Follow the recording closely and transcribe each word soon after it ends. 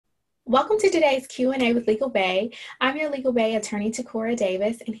Welcome to today's Q&A with Legal Bae. I'm your Legal Bae attorney, Takora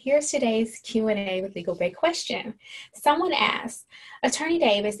Davis, and here's today's Q&A with Legal Bae question. Someone asked, Attorney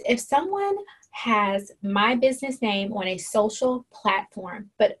Davis, if someone has my business name on a social platform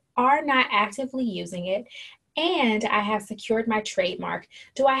but are not actively using it, and I have secured my trademark,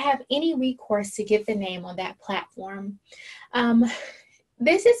 do I have any recourse to get the name on that platform?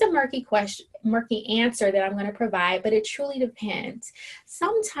 This is a murky answer that I'm going to provide, but it truly depends.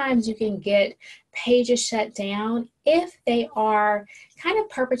 Sometimes you can get pages shut down if they are kind of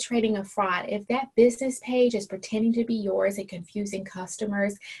perpetrating a fraud. If that business page is pretending to be yours and confusing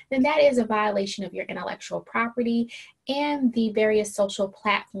customers, then that is a violation of your intellectual property, and the various social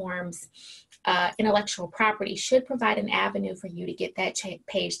platforms intellectual property should provide an avenue for you to get that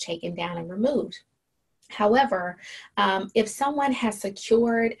page taken down and removed. However, if someone has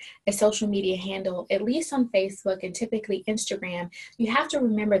secured a social media handle, at least on Facebook and typically Instagram, you have to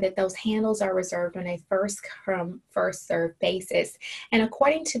remember that those handles are reserved on a first come, first served basis. And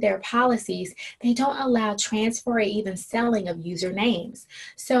according to their policies, they don't allow transfer or even selling of usernames.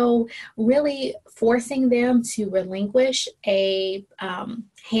 So really forcing them to relinquish a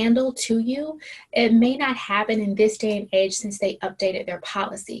handle to you, it may not happen in this day and age since they updated their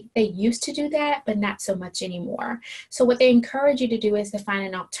policy. They used to do that, but not so much anymore. So what they encourage you to do is to find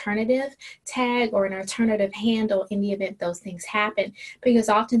an alternative tag or an alternative handle in the event those things happen, because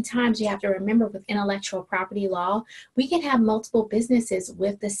oftentimes you have to remember with intellectual property law, we can have multiple businesses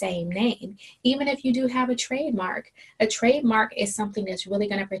with the same name. Even if you do have a trademark is something that's really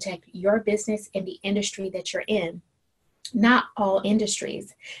going to protect your business and the industry that you're in. Not all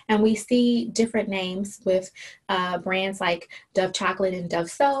industries. And we see different names with brands like Dove Chocolate and Dove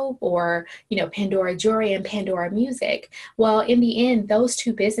Soap, or, Pandora Jewelry and Pandora Music. Well, in the end, those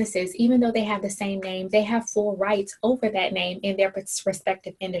two businesses, even though they have the same name, they have full rights over that name in their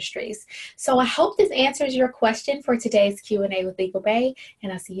respective industries. So I hope this answers your question for today's Q&A with Legal Bae,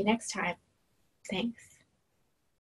 and I'll see you next time. Thanks.